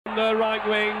the right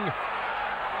wing,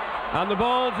 and the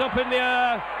ball's up in the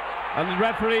air, and the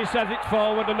referee says it's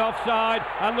forward and offside,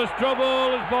 and there's trouble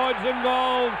as Boyd's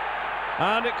involved,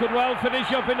 and it could well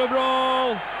finish up in a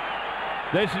brawl.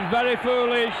 This is very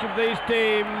foolish of these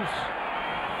teams.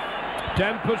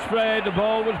 Tempers frayed, the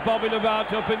ball was bobbing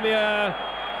about up in the air.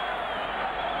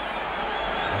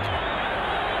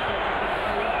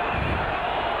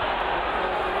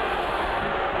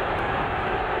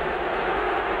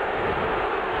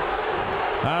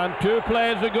 And two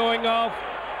players are going off.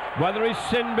 Whether he's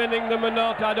sin-binning them or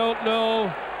not, I don't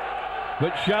know.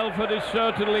 But Shelford is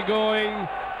certainly going.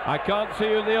 I can't see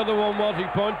who the other one was. He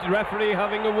pointed, referee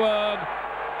having a word.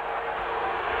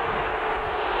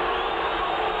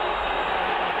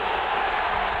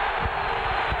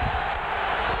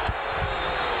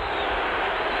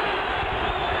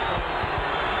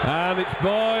 And it's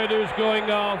Boyd who's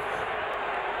going off.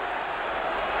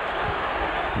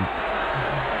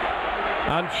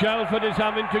 And Shelford is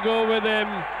having to go with him.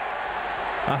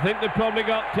 I think they've probably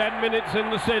got 10 minutes in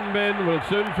the sin bin. We'll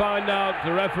soon find out.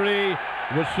 The referee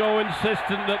was so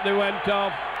insistent that they went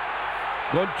off.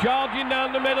 Good charging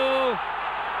down the middle.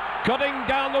 Cutting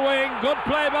down the wing. Good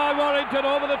play by Warrington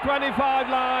over the 25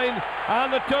 line.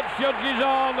 And the touch judge is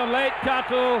on. A late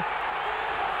tackle.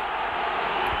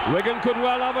 Wigan could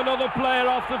well have another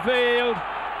player off the field.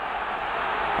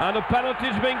 And a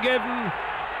penalty's been given.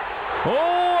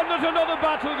 Oh, and there's another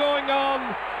battle going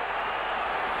on.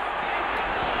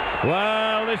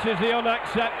 Well, this is the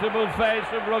unacceptable face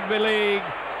of rugby league.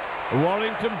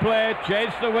 Warrington player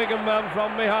chased the Wigan man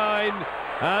from behind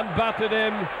and battered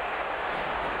him.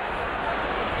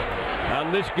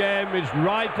 And this game is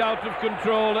right out of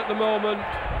control at the moment.